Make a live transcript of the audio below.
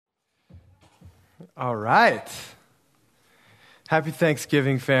All right. Happy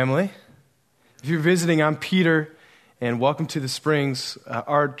Thanksgiving, family. If you're visiting, I'm Peter, and welcome to the Springs.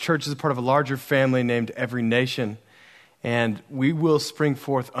 Our church is a part of a larger family named Every Nation, and we will spring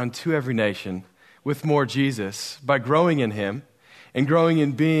forth unto every nation with more Jesus by growing in Him and growing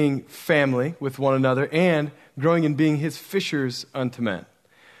in being family with one another and growing in being His fishers unto men.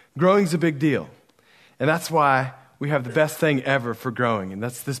 Growing is a big deal, and that's why we have the best thing ever for growing, and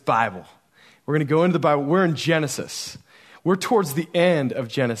that's this Bible. We're going to go into the Bible. We're in Genesis. We're towards the end of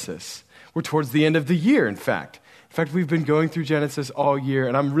Genesis. We're towards the end of the year, in fact. In fact, we've been going through Genesis all year,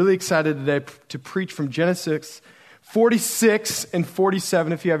 and I'm really excited today to preach from Genesis 46 and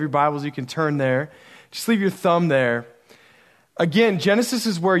 47. If you have your Bibles, you can turn there. Just leave your thumb there. Again, Genesis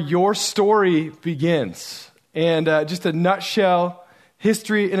is where your story begins. And just a nutshell,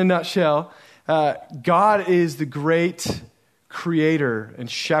 history in a nutshell, God is the great creator and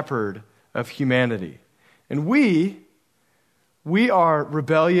shepherd of humanity. And we are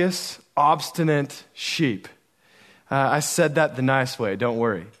rebellious, obstinate sheep. I said that the nice way, don't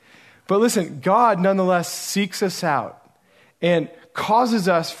worry. But listen, God nonetheless seeks us out and causes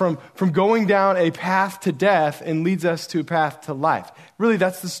us from going down a path to death and leads us to a path to life. Really,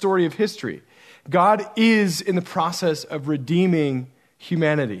 that's the story of history. God is in the process of redeeming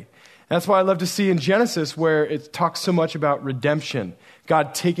humanity. That's why I love to see in Genesis where it talks so much about redemption,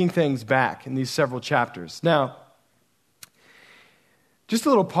 God taking things back in these several chapters. Now, just a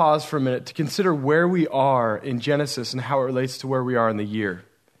little pause for a minute to consider where we are in Genesis and how it relates to where we are in the year.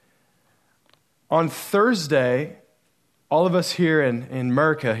 On Thursday, all of us here in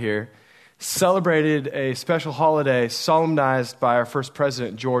America here celebrated a special holiday solemnized by our first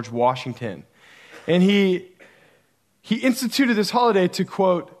president, George Washington. And he instituted this holiday to,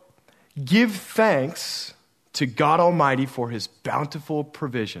 quote, give thanks to God Almighty for His bountiful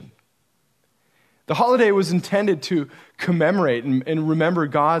provision. The holiday was intended to commemorate and remember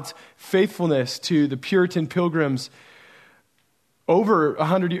God's faithfulness to the Puritan pilgrims over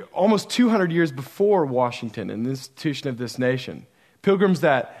 100, almost 200 years before Washington and the institution of this nation. Pilgrims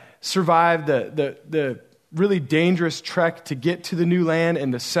that survived the really dangerous trek to get to the new land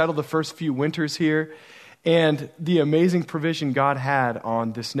and to settle the first few winters here, and the amazing provision God had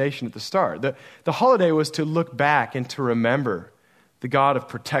on this nation at the start. The holiday was to look back and to remember the God of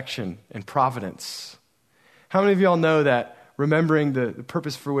protection and providence. How many of y'all know that remembering the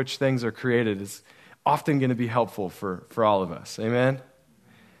purpose for which things are created is often going to be helpful for all of us? Amen?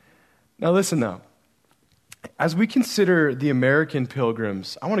 Now listen though. As we consider the American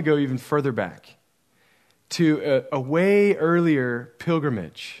pilgrims, I want to go even further back to a way earlier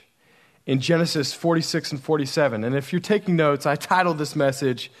pilgrimage in Genesis 46 and 47. And if you're taking notes, I titled this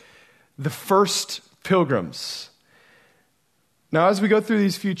message, The First Pilgrims. Now, as we go through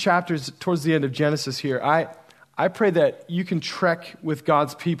these few chapters towards the end of Genesis here, I pray that you can trek with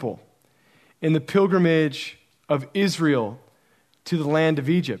God's people in the pilgrimage of Israel to the land of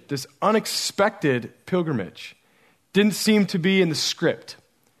Egypt. This unexpected pilgrimage didn't seem to be in the script.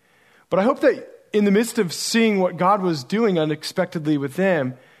 But I hope that in the midst of seeing what God was doing unexpectedly with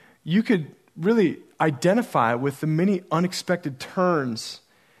them, you could really identify with the many unexpected turns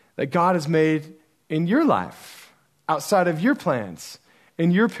that God has made in your life, outside of your plans,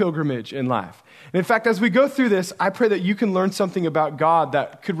 in your pilgrimage in life. And in fact, as we go through this, I pray that you can learn something about God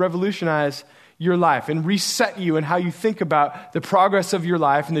that could revolutionize your life and reset you in how you think about the progress of your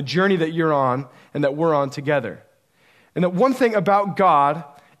life and the journey that you're on and that we're on together. And that one thing about God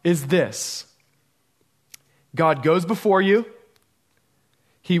is this: God goes before you,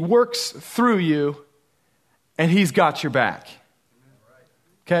 He works through you, and He's got your back.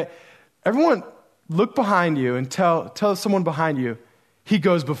 Okay? Everyone, look behind you and tell someone behind you, He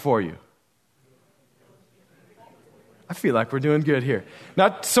goes before you. I feel like we're doing good here.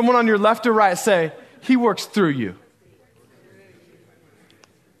 Now, someone on your left or right say, He works through you.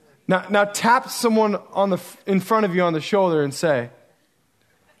 Now tap someone in front of you on the shoulder and say,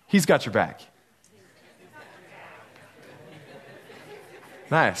 He's got your back.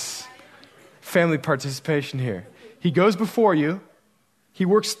 Nice. Family participation here. He goes before you. He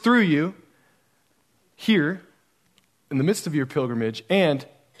works through you here in the midst of your pilgrimage, and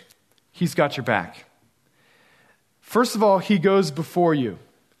He's got your back. First of all, He goes before you.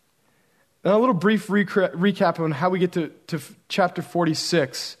 Now, a little brief recap on how we get to chapter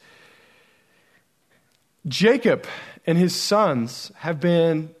 46. Jacob and his sons have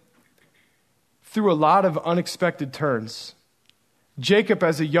been through a lot of unexpected turns. Jacob,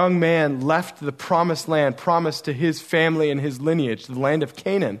 as a young man, left the promised land, promised to his family and his lineage, the land of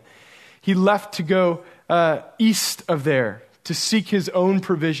Canaan. He left to go east of there to seek his own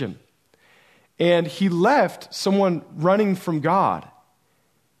provision. and he left someone running from God.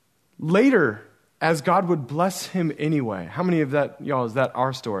 Later, as God would bless him anyway. How many of that, y'all, is that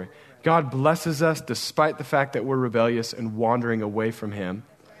our story? God blesses us despite the fact that we're rebellious and wandering away from him.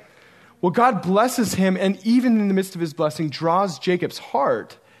 Well, God blesses him, and even in the midst of his blessing, draws Jacob's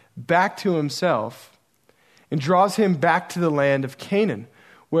heart back to himself and draws him back to the land of Canaan,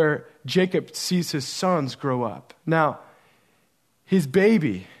 where Jacob sees his sons grow up. Now, his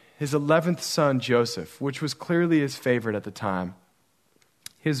baby, his 11th son, Joseph, which was clearly his favorite at the time,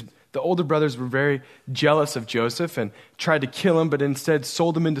 the older brothers were very jealous of Joseph and tried to kill him, but instead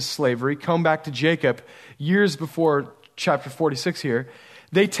sold him into slavery. Come back to Jacob years before chapter 46 here.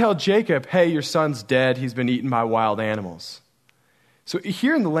 They tell Jacob, hey, your son's dead. He's been eaten by wild animals. So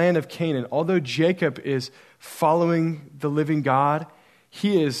here in the land of Canaan, although Jacob is following the living God,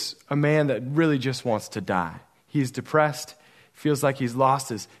 he is a man that really just wants to die. He's depressed, feels like he's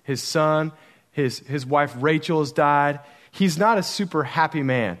lost his son, his wife Rachel has died. He's not a super happy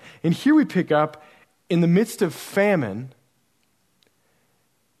man. And here we pick up, in the midst of famine,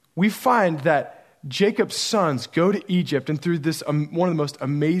 we find that Jacob's sons go to Egypt, and through this one of the most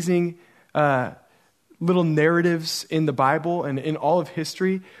amazing little narratives in the Bible and in all of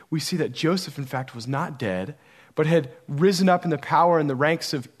history, we see that Joseph, in fact, was not dead, but had risen up in the power and the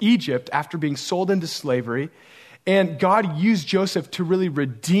ranks of Egypt after being sold into slavery. And God used Joseph to really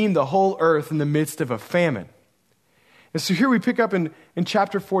redeem the whole earth in the midst of a famine. And so here we pick up in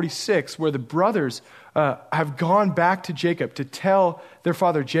chapter 46, where the brothers have gone back to Jacob to tell their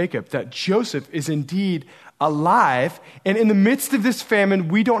father Jacob that Joseph is indeed alive. And in the midst of this famine,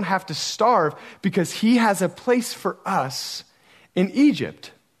 we don't have to starve because he has a place for us in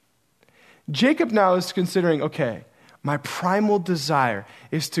Egypt. Jacob now is considering, okay, my primal desire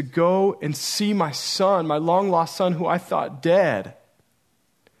is to go and see my son, my long-lost son who I thought dead.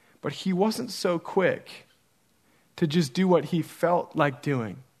 But he wasn't so quick to just do what he felt like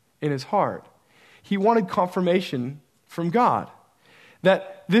doing in his heart. He wanted confirmation from God.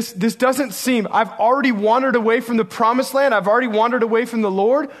 That this doesn't seem, I've already wandered away from the promised land. I've already wandered away from the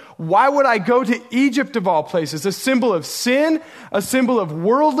Lord. Why would I go to Egypt of all places? A symbol of sin, a symbol of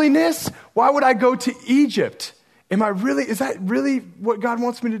worldliness. Why would I go to Egypt? Is that really what God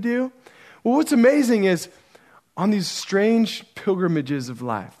wants me to do? Well, what's amazing is on these strange pilgrimages of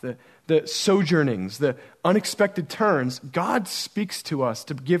life, the sojournings, the unexpected turns, God speaks to us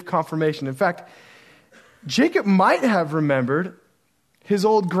to give confirmation. In fact, Jacob might have remembered his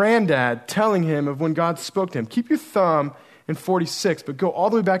old granddad telling him of when God spoke to him. Keep your thumb in 46, but go all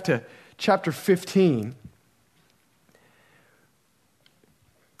the way back to chapter 15.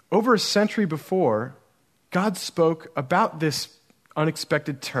 Over a century before, God spoke about this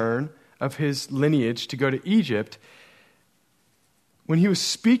unexpected turn of his lineage to go to Egypt when he was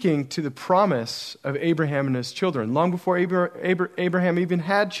speaking to the promise of Abraham and his children, long before Abraham even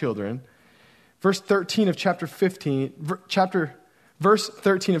had children. Verse 13 of chapter 15,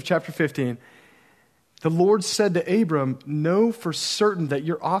 the Lord said to Abram, know for certain that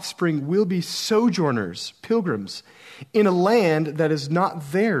your offspring will be sojourners, pilgrims, in a land that is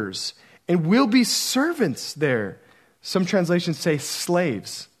not theirs, and will be servants there. Some translations say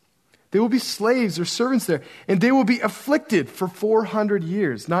slaves. They will be slaves or servants there, and they will be afflicted for 400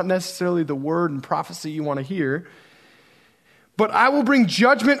 years. Not necessarily the word and prophecy you want to hear. But I will bring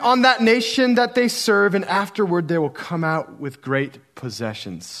judgment on that nation that they serve, and afterward they will come out with great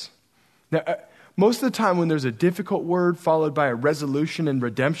possessions. Now, most of the time when there's a difficult word followed by a resolution and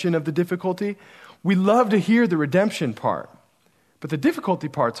redemption of the difficulty, we love to hear the redemption part. But the difficulty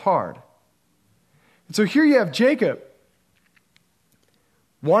part's hard. And so here you have Jacob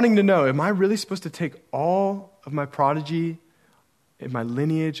wanting to know, am I really supposed to take all of my prodigy and my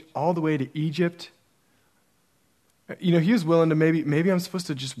lineage all the way to Egypt? You know, he was willing to maybe I'm supposed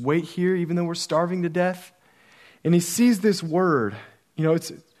to just wait here even though we're starving to death. And he sees this word. You know,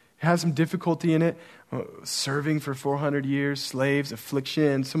 it has some difficulty in it. Serving for 400 years, slaves,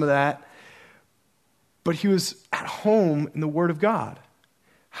 affliction, some of that. But he was at home in the Word of God.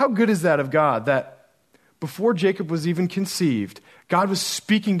 How good is that of God that before Jacob was even conceived, God was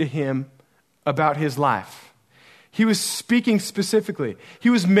speaking to him about his life. He was speaking specifically. He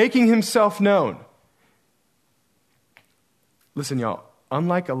was making himself known. Listen, y'all,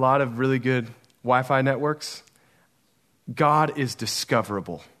 unlike a lot of really good Wi-Fi networks, God is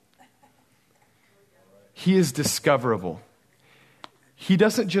discoverable. He is discoverable. He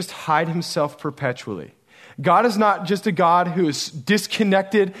doesn't just hide himself perpetually. God is not just a God who is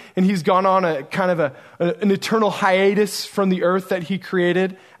disconnected and he's gone on a kind of an eternal hiatus from the earth that he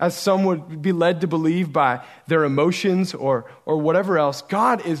created, as some would be led to believe by their emotions or whatever else.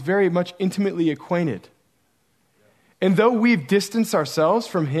 God is very much intimately acquainted. And though we've distanced ourselves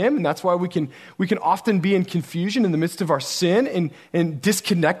from him, and that's why we can often be in confusion in the midst of our sin and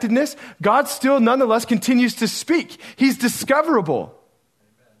disconnectedness, God still nonetheless continues to speak. He's discoverable.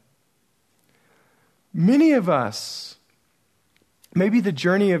 Many of us, maybe the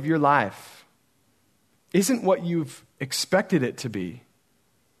journey of your life isn't what you've expected it to be.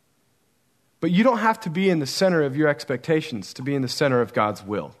 But you don't have to be in the center of your expectations to be in the center of God's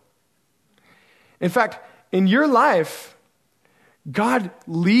will. In fact, in your life, God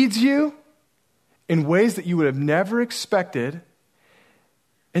leads you in ways that you would have never expected.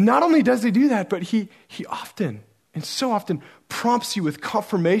 And not only does he do that, but he often, and so often, prompts you with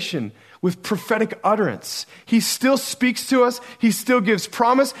confirmation, with prophetic utterance. He still speaks to us. He still gives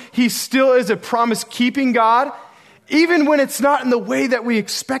promise. He still is a promise-keeping God, even when it's not in the way that we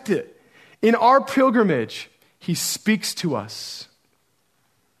expect it. In our pilgrimage, he speaks to us.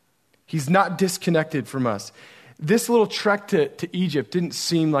 He's not disconnected from us. This little trek to Egypt didn't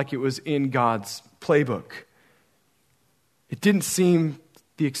seem like it was in God's playbook. It didn't seem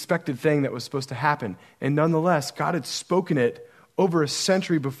the expected thing that was supposed to happen. And nonetheless, God had spoken it over a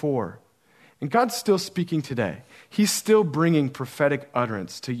century before. And God's still speaking today. He's still bringing prophetic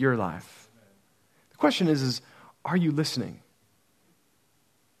utterance to your life. The question is are you listening?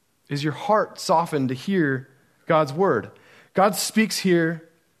 Is your heart softened to hear God's word? God speaks here.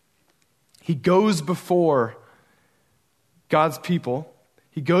 He goes before God's people.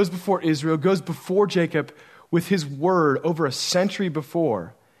 He goes before Israel, goes before Jacob with his word over a century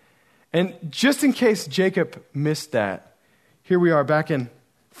before. And just in case Jacob missed that, here we are back in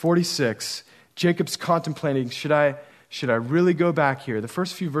 46. Jacob's contemplating, should I really go back here? The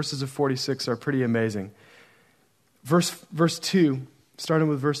first few verses of 46 are pretty amazing. Verse 2, starting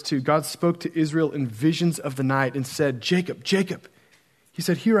with verse 2, God spoke to Israel in visions of the night and said, Jacob, Jacob. He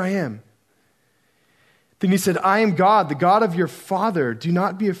said, here I am. Then he said, I am God, the God of your father. Do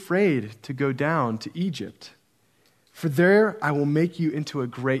not be afraid to go down to Egypt, for there I will make you into a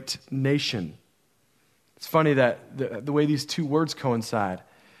great nation. It's funny that the way these two words coincide.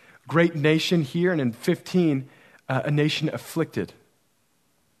 Great nation here, and in 15, a nation afflicted.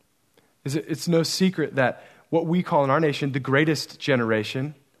 It's no secret that what we call in our nation the greatest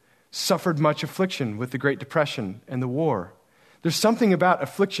generation suffered much affliction with the Great Depression and the war. There's something about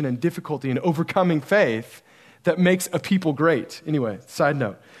affliction and difficulty and overcoming faith that makes a people great. Anyway, side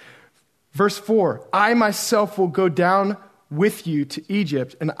note. Verse 4, I myself will go down with you to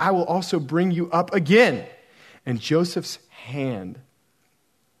Egypt, and I will also bring you up again. And Joseph's hand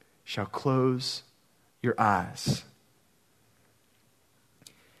shall close your eyes.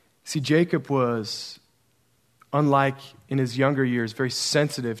 See, Jacob was, unlike in his younger years, very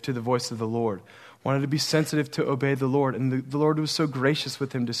sensitive to the voice of the Lord. Wanted to be sensitive to obey the Lord. And the Lord was so gracious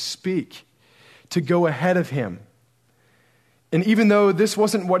with him to speak, to go ahead of him. And even though this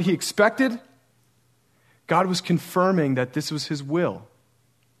wasn't what he expected, God was confirming that this was his will.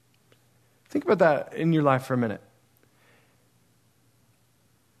 Think about that in your life for a minute.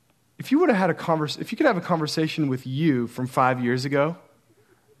 If you would have had if you could have a conversation with you from 5 years ago,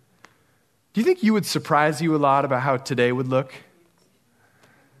 do you think you would surprise you a lot about how today would look?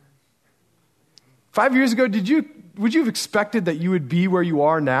 5 years ago, would you have expected that you would be where you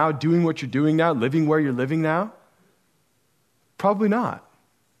are now, doing what you're doing now, living where you're living now? Probably not.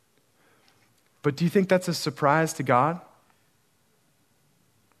 But do you think that's a surprise to God?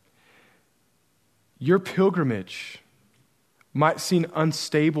 Your pilgrimage might seem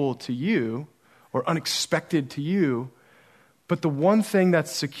unstable to you or unexpected to you, but the one thing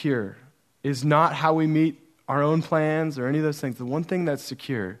that's secure is not how we meet our own plans or any of those things. The one thing that's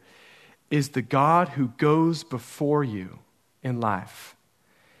secure is the God who goes before you in life.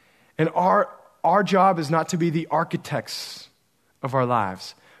 And our job is not to be the architects of our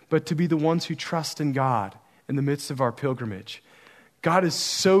lives, but to be the ones who trust in God in the midst of our pilgrimage. God is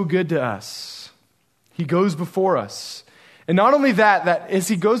so good to us. He goes before us. And not only that as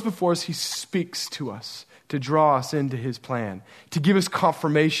he goes before us, he speaks to us to draw us into his plan, to give us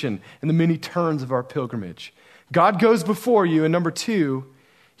confirmation in the many turns of our pilgrimage. God goes before you, and number 2,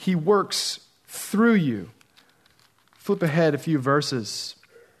 he works through you. Flip ahead a few verses.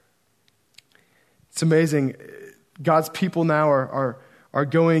 It's amazing. God's people now are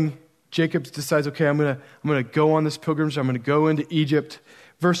going. Jacob decides, okay, I'm gonna go on this pilgrimage. I'm gonna go into Egypt.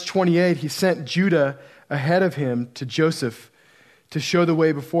 Verse 28, he sent Judah ahead of him to Joseph to show the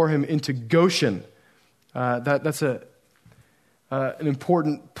way before him into Goshen. That's an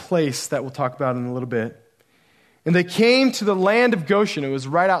important place that we'll talk about in a little bit. And they came to the land of Goshen. It was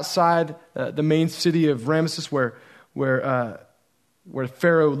right outside the main city of Ramesses where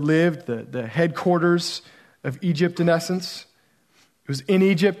Pharaoh lived, the headquarters of Egypt in essence. It was in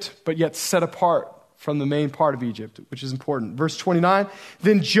Egypt, but yet set apart from the main part of Egypt, which is important. Verse 29,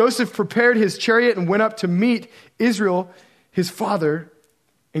 then Joseph prepared his chariot and went up to meet Israel, his father,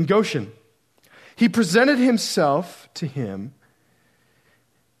 in Goshen. He presented himself to him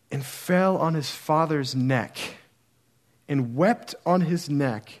and fell on his father's neck and wept on his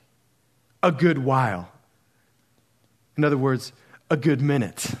neck a good while. In other words, a good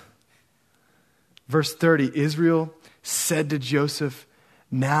minute. Verse 30, Israel said to Joseph,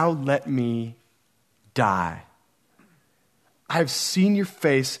 now let me die. I have seen your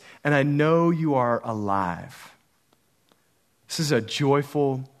face and I know you are alive. This is a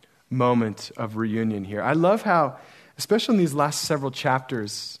joyful moment of reunion here. I love how, especially in these last several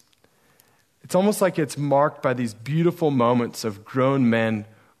chapters, it's almost like it's marked by these beautiful moments of grown men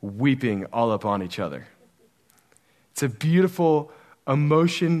weeping all up on each other. It's a beautiful,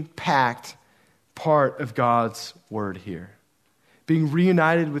 emotion-packed part of God's word here. Being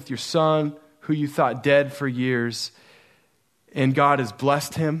reunited with your son, who you thought dead for years, and God has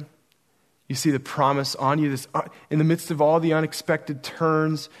blessed him. You see the promise on you. In the midst of all the unexpected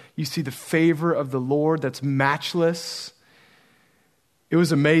turns, you see the favor of the Lord that's matchless. It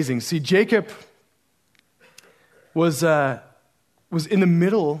was amazing. See, Jacob was in the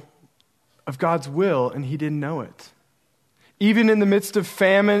middle of God's will, and he didn't know it. Even in the midst of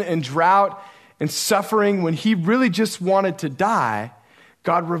famine and drought and suffering, when he really just wanted to die,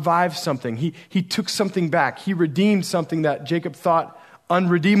 God revived something. He took something back. He redeemed something that Jacob thought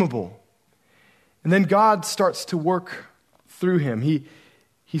unredeemable. And then God starts to work through him.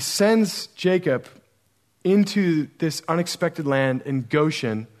 He sends Jacob into this unexpected land in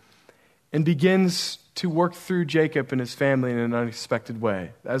Goshen and begins to work through Jacob and his family in an unexpected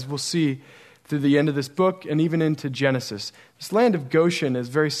way. As we'll see through the end of this book and even into Genesis, this land of Goshen is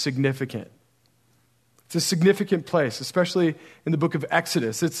very significant. It's a significant place, especially in the book of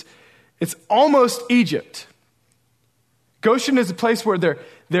Exodus. It's almost Egypt. Goshen is a place where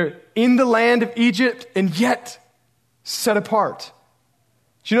they're in the land of Egypt and yet set apart.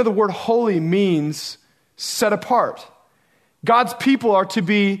 Do you know the word holy means set apart? God's people are to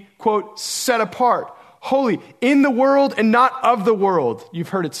be, quote, set apart, holy, in the world and not of the world, you've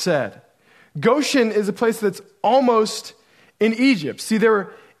heard it said. Goshen is a place that's almost in Egypt. See, they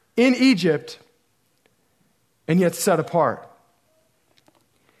were in Egypt and yet set apart.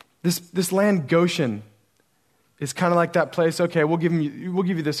 This land, Goshen, is kind of like that place. Okay, we'll give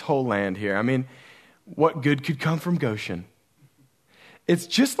you this whole land here. I mean, what good could come from Goshen? It's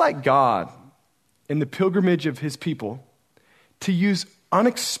just like God in the pilgrimage of his people to use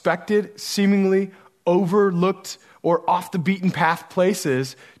unexpected, seemingly overlooked or off the beaten path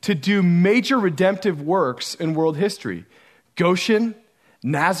places to do major redemptive works in world history. Goshen,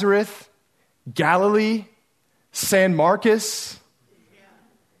 Nazareth, Galilee, San Marcos.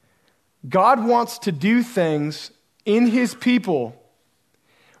 God wants to do things in his people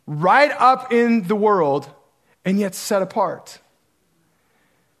right up in the world and yet set apart.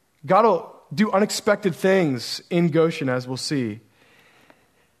 God will do unexpected things in Goshen, as we'll see.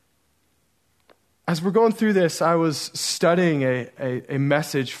 As we're going through this, I was studying a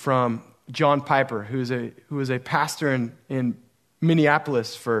message from John Piper, who is a pastor in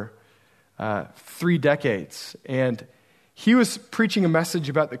Minneapolis for 3 decades. And he was preaching a message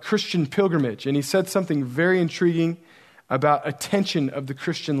about the Christian pilgrimage, and he said something very intriguing about a tension of the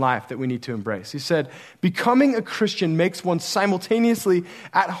Christian life that we need to embrace. He said, becoming a Christian makes one simultaneously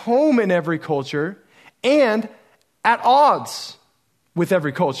at home in every culture and at odds with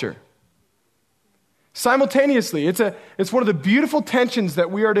every culture. Simultaneously, it's one of the beautiful tensions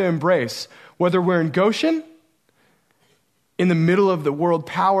that we are to embrace, whether we're in Goshen, in the middle of the world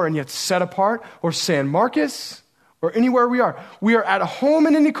power and yet set apart, or San Marcos, or anywhere we are. We are at home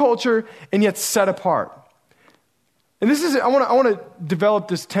in any culture and yet set apart. And I want to develop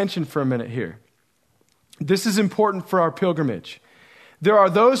this tension for a minute here. This is important for our pilgrimage. There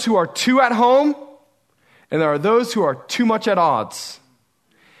are those who are too at home, and there are those who are too much at odds.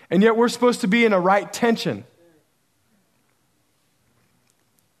 And yet we're supposed to be in a right tension.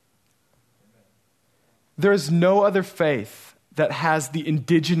 There is no other faith that has the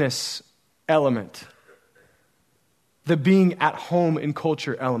indigenous element, the being at home in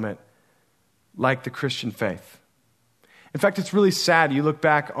culture element, like the Christian faith. In fact, it's really sad. You look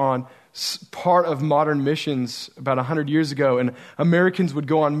back on part of modern missions about 100 years ago, and Americans would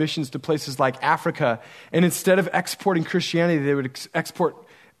go on missions to places like Africa, and instead of exporting Christianity, they would export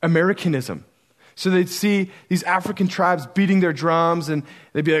Americanism. So they'd see these African tribes beating their drums, and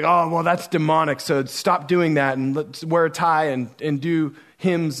they'd be like, oh, well, that's demonic, so stop doing that, and let's wear a tie and do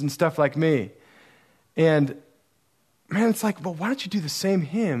hymns and stuff like me. And man, it's like, well, why don't you do the same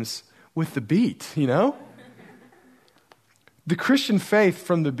hymns with the beat, you know? The Christian faith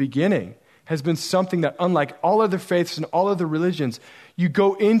from the beginning has been something that, unlike all other faiths and all other religions, you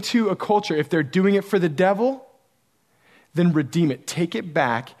go into a culture, if they're doing it for the devil, then redeem it, take it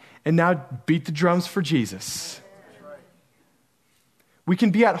back, and now beat the drums for Jesus. We can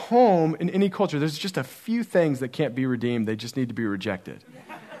be at home in any culture. There's just a few things that can't be redeemed. They just need to be rejected.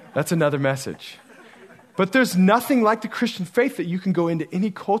 That's another message. But there's nothing like the Christian faith that you can go into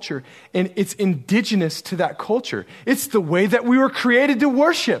any culture, and it's indigenous to that culture. It's the way that we were created to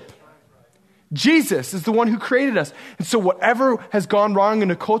worship. Jesus is the one who created us. And so whatever has gone wrong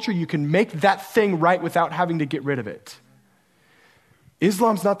in a culture, you can make that thing right without having to get rid of it.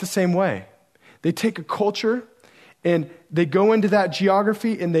 Islam's not the same way. They take a culture and they go into that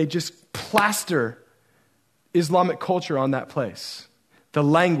geography and they just plaster Islamic culture on that place. The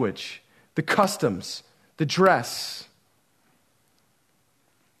language, the customs, the dress.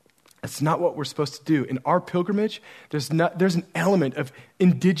 That's not what we're supposed to do. In our pilgrimage, there's an element of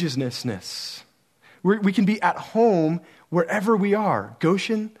indigenousness. We can be at home wherever we are.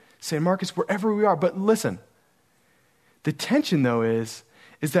 Goshen, San Marcos, wherever we are. But listen, the tension though is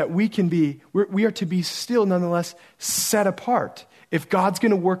that we are to be still nonetheless set apart. If God's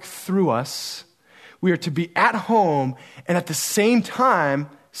going to work through us, we are to be at home and at the same time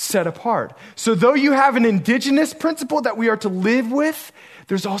set apart. So though you have an indigenous principle that we are to live with,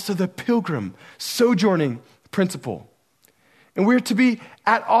 there's also the pilgrim, sojourning principle. And we are to be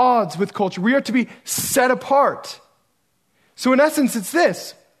at odds with culture. We are to be set apart. So in essence, it's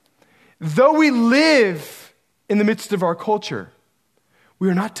this. Though we live in the midst of our culture, we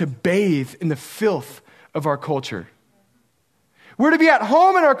are not to bathe in the filth of our culture. We're to be at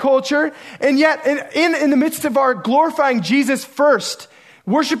home in our culture, and yet in the midst of our glorifying Jesus first,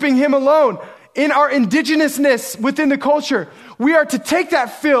 worshiping him alone, in our indigenousness within the culture, we are to take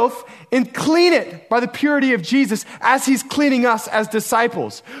that filth and clean it by the purity of Jesus as he's cleaning us as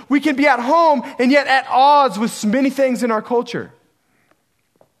disciples. We can be at home and yet at odds with many things in our culture.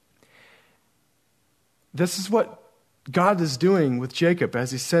 This is what God is doing with Jacob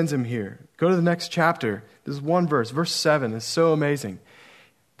as he sends him here. Go to the next chapter. This is one verse. Verse 7 is so amazing.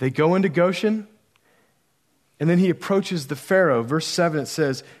 They go into Goshen, and then he approaches the Pharaoh. Verse 7, it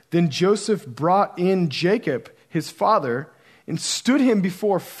says, Then Joseph brought in Jacob, his father, and stood him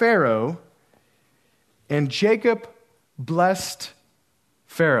before Pharaoh, and Jacob blessed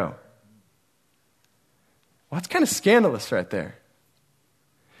Pharaoh. Well, that's kind of scandalous right there.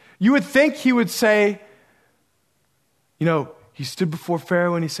 You would think he would say, he stood before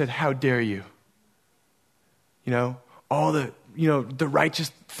Pharaoh and he said, how dare you? All the righteous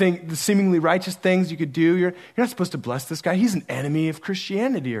thing, the seemingly righteous things you could do. You're not supposed to bless this guy. He's an enemy of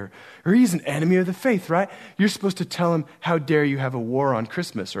Christianity or he's an enemy of the faith, right? You're supposed to tell him, how dare you have a war on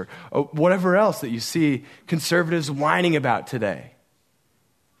Christmas or whatever else that you see conservatives whining about today.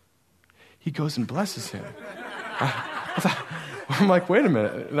 He goes and blesses him. I'm like, wait a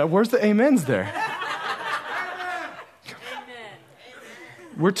minute. Now, where's the amens there?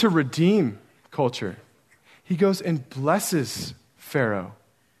 We're to redeem culture. He goes and blesses Pharaoh.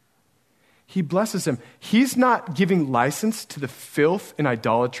 He blesses him. He's not giving license to the filth and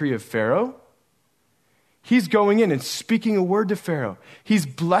idolatry of Pharaoh. He's going in and speaking a word to Pharaoh. He's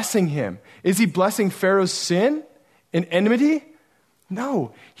blessing him. Is he blessing Pharaoh's sin and enmity?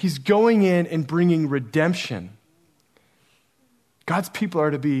 No. He's going in and bringing redemption. God's people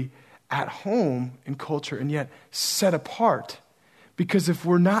are to be at home in culture and yet set apart. Because if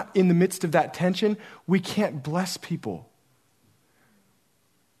we're not in the midst of that tension, we can't bless people.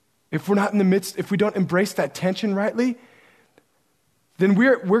 If we're not in the midst, if we don't embrace that tension rightly, then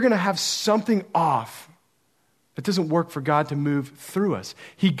we're going to have something off that doesn't work for God to move through us.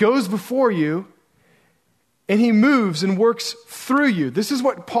 He goes before you, and he moves and works through you. This is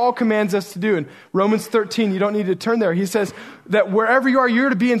what Paul commands us to do. In Romans 13, you don't need to turn there. He says that wherever you are, you're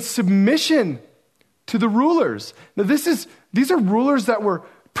to be in submission to the rulers. Now, these are rulers that were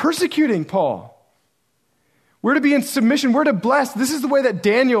persecuting Paul. We're to be in submission. We're to bless. This is the way that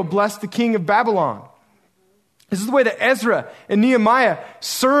Daniel blessed the king of Babylon. This is the way that Ezra and Nehemiah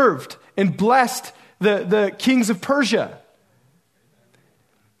served and blessed the kings of Persia.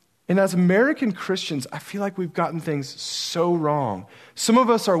 And as American Christians, I feel like we've gotten things so wrong. Some of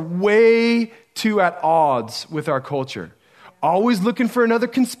us are way too at odds with our culture, always looking for another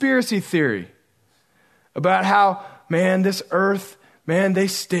conspiracy theory about how, man, this earth, man, they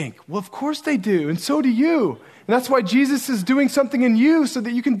stink. Well, of course they do, and so do you. And that's why Jesus is doing something in you so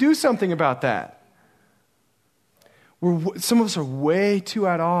that you can do something about that. Some of us are way too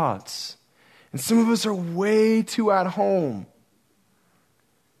at odds, and some of us are way too at home.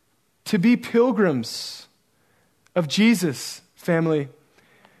 To be pilgrims of Jesus, family,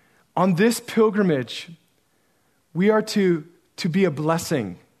 on this pilgrimage, we are to be a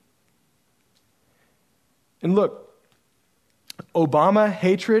blessing. And look, Obama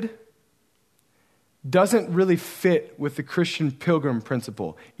hatred doesn't really fit with the Christian pilgrim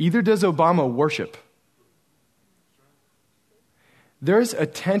principle. Either does Obama worship. There's a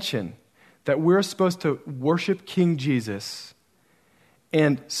tension that we're supposed to worship King Jesus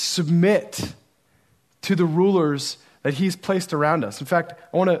and submit to the rulers that he's placed around us. In fact,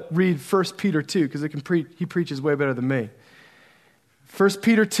 I want to read 1 Peter 2 because he preaches way better than me. 1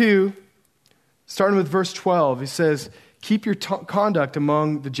 Peter 2, starting with verse 12, he says, keep your conduct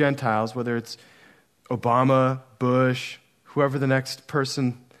among the Gentiles, whether it's Obama, Bush, whoever the next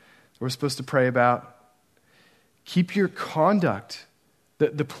person we're supposed to pray about. Keep your conduct,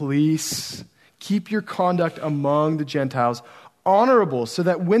 the police, keep your conduct among the Gentiles honorable, so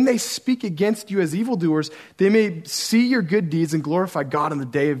that when they speak against you as evildoers, they may see your good deeds and glorify God on the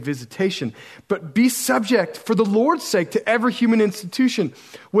day of visitation. But be subject, for the Lord's sake, to every human institution,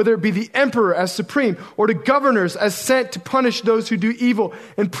 whether it be the emperor as supreme, or to governors as sent to punish those who do evil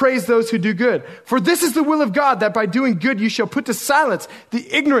and praise those who do good. For this is the will of God, that by doing good you shall put to silence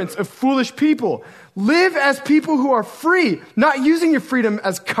the ignorance of foolish people. Live as people who are free, not using your freedom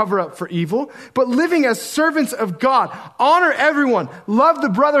as cover-up for evil, but living as servants of God. Honor everyone. Love the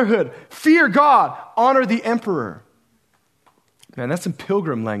brotherhood. Fear God. Honor the emperor. Man, that's some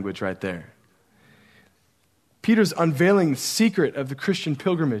pilgrim language right there. Peter's unveiling the secret of the Christian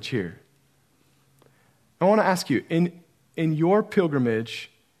pilgrimage here. I want to ask you, in your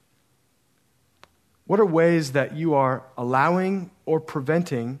pilgrimage, what are ways that you are allowing or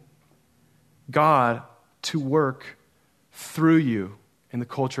preventing God to work through you in the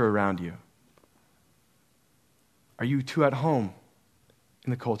culture around you? Are you too at home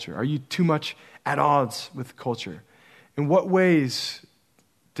in the culture? Are you too much at odds with the culture? In what ways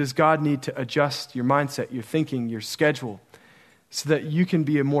does God need to adjust your mindset, your thinking, your schedule, so that you can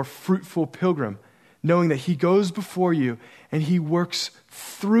be a more fruitful pilgrim, knowing that he goes before you and he works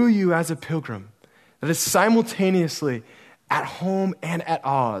through you as a pilgrim, that is simultaneously at home and at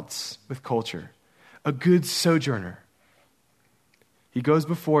odds with culture, a good sojourner. He goes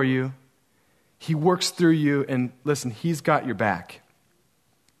before you, he works through you, and listen, he's got your back.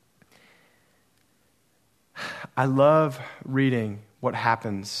 I love reading what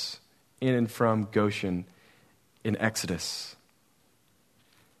happens in and from Goshen in Exodus.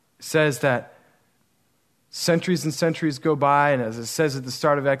 It says that centuries and centuries go by, and as it says at the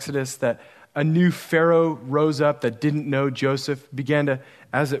start of Exodus, that a new Pharaoh rose up that didn't know Joseph, began to,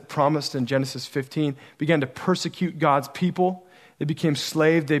 as it promised in Genesis 15, began to persecute God's people. They became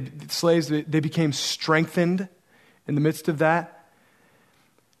slaves. They became strengthened in the midst of that.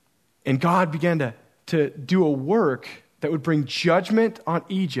 And God began to do a work that would bring judgment on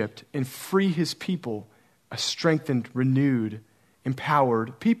Egypt and free his people, a strengthened, renewed,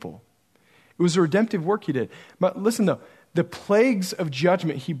 empowered people. It was a redemptive work he did. But listen though, the plagues of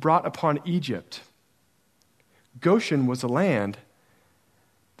judgment he brought upon Egypt, Goshen was a land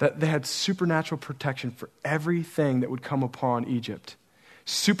that they had supernatural protection for everything that would come upon Egypt.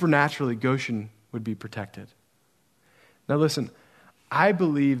 Supernaturally, Goshen would be protected. Now listen, I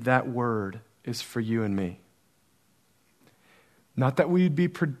believe that word is for you and me. Not that we would be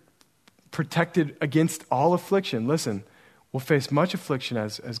protected against all affliction. Listen, we'll face much affliction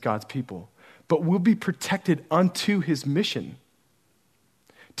as God's people, but we'll be protected unto his mission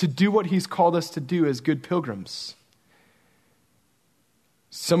to do what he's called us to do as good pilgrims.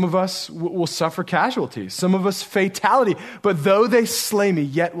 Some of us will suffer casualties, some of us fatality, but though they slay me,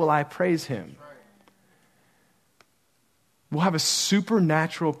 yet will I praise him. We'll have a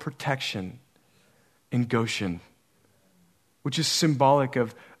supernatural protection in Goshen, which is symbolic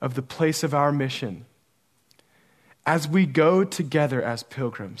of the place of our mission. As we go together as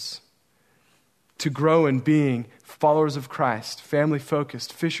pilgrims to grow in being followers of Christ,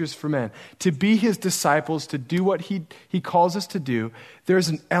 family-focused, fishers for men, to be his disciples, to do what he calls us to do, there's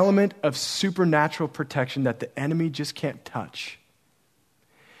an element of supernatural protection that the enemy just can't touch.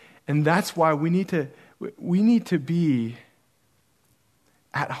 And that's why we need to be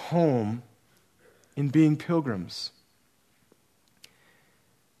at home in being pilgrims.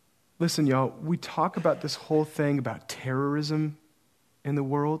 Listen, y'all, we talk about this whole thing about terrorism in the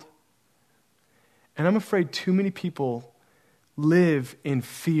world, and I'm afraid too many people live in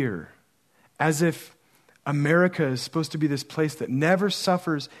fear, as if America is supposed to be this place that never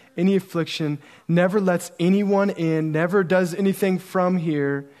suffers any affliction, never lets anyone in, never does anything from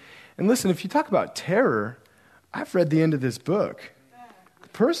here. And listen, if you talk about terror, I've read the end of this book. The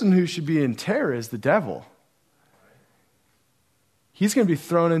person who should be in terror is the devil. He's going to be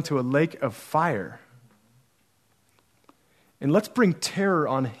thrown into a lake of fire. And let's bring terror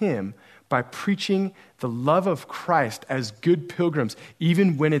on him by preaching the love of Christ as good pilgrims,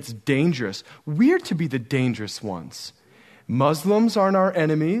 even when it's dangerous. We're to be the dangerous ones. Muslims aren't our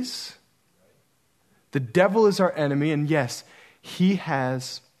enemies. The devil is our enemy, and yes, he's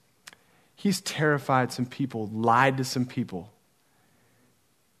terrified some people, lied to some people,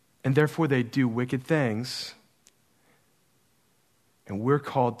 and therefore they do wicked things, and we're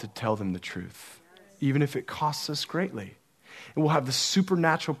called to tell them the truth, even if it costs us greatly. And we'll have the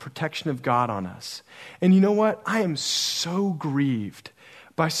supernatural protection of God on us. And you know what? I am so grieved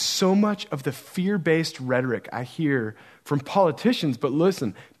by so much of the fear-based rhetoric I hear from politicians. But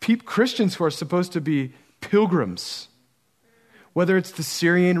listen, Christians who are supposed to be pilgrims, whether it's the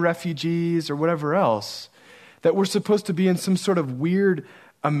Syrian refugees or whatever else, that we're supposed to be in some sort of weird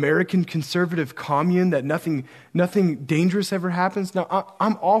American conservative commune that nothing dangerous ever happens. Now,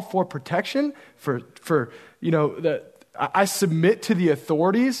 I'm all for protection for I submit to the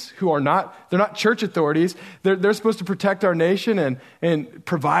authorities who they're not church authorities. They're supposed to protect our nation and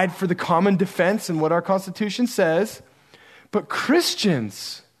provide for the common defense and what our Constitution says. But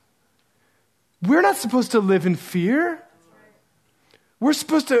Christians, we're not supposed to live in fear. We're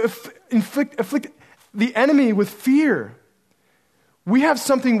supposed to afflict the enemy with fear. We have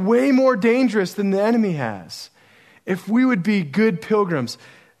something way more dangerous than the enemy has. If we would be good pilgrims.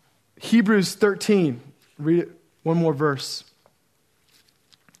 Hebrews 13, read it. One more verse.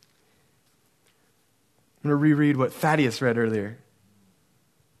 I'm going to reread what Thaddeus read earlier.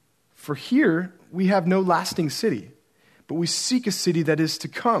 For here we have no lasting city, but we seek a city that is to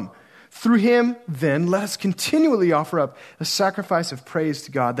come. Through him, then, let us continually offer up a sacrifice of praise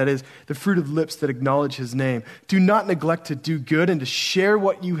to God, that is, the fruit of lips that acknowledge his name. Do not neglect to do good and to share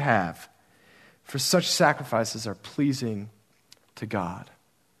what you have, for such sacrifices are pleasing to God.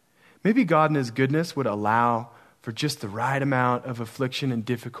 Maybe God in his goodness would allow for just the right amount of affliction and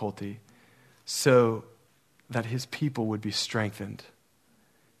difficulty so that his people would be strengthened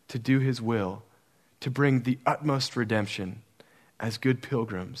to do his will, to bring the utmost redemption as good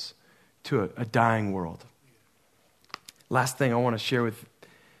pilgrims to a dying world. Last thing I want to share with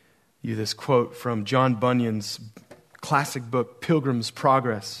you, this quote from John Bunyan's classic book, Pilgrim's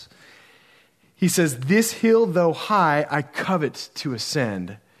Progress. He says, "This hill, though high, I covet to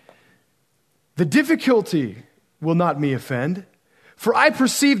ascend. The difficulty will not me offend, for I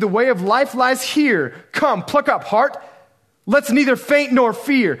perceive the way of life lies here. Come, pluck up heart. Let's neither faint nor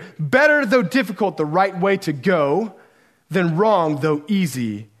fear. Better, though difficult, the right way to go, than wrong, though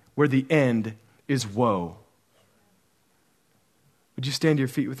easy, where the end is woe." Would you stand to your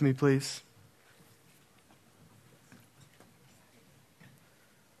feet with me, please?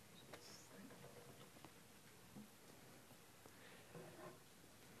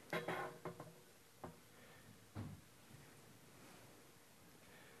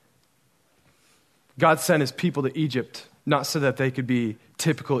 God sent his people to Egypt, not so that they could be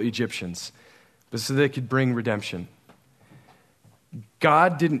typical Egyptians, but so they could bring redemption.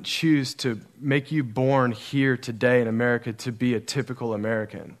 God didn't choose to make you born here today in America to be a typical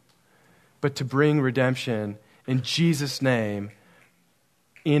American, but to bring redemption in Jesus' name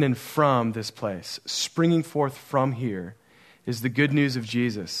in and from this place. Springing forth from here is the good news of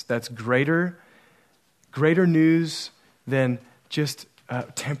Jesus. That's greater news than just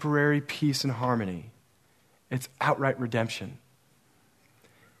temporary peace and harmony. It's outright redemption.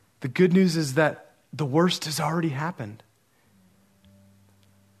 The good news is that the worst has already happened.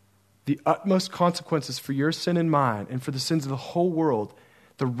 The utmost consequences for your sin and mine, and for the sins of the whole world,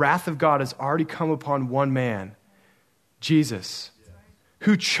 the wrath of God has already come upon one man, Jesus,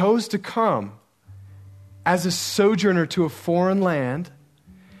 who chose to come as a sojourner to a foreign land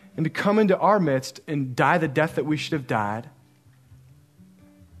and to come into our midst and die the death that we should have died.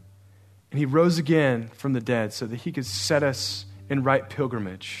 And he rose again from the dead so that he could set us in right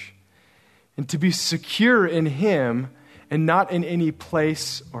pilgrimage. And to be secure in him and not in any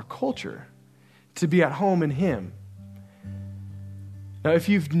place or culture. To be at home in him. Now, if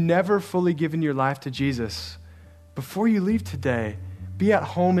you've never fully given your life to Jesus, before you leave today, Be at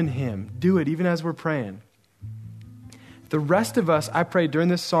home in him. Do it even as we're praying. The rest of us, I pray during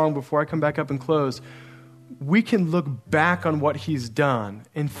this song before I come back up and close, we can look back on what he's done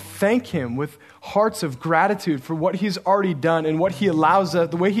and thank him with hearts of gratitude for what he's already done and what he allows us,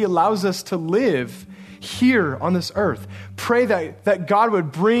 the way he allows us to live here on this earth. Pray that God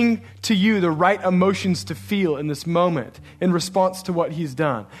would bring to you the right emotions to feel in this moment in response to what he's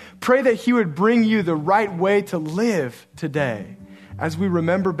done. Pray that he would bring you the right way to live today as we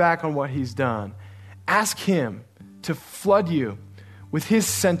remember back on what he's done. Ask him to flood you with his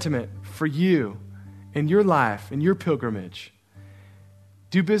sentiment for you in your life, in your pilgrimage.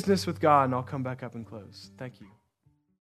 Do business with God, and I'll come back up and close. Thank you.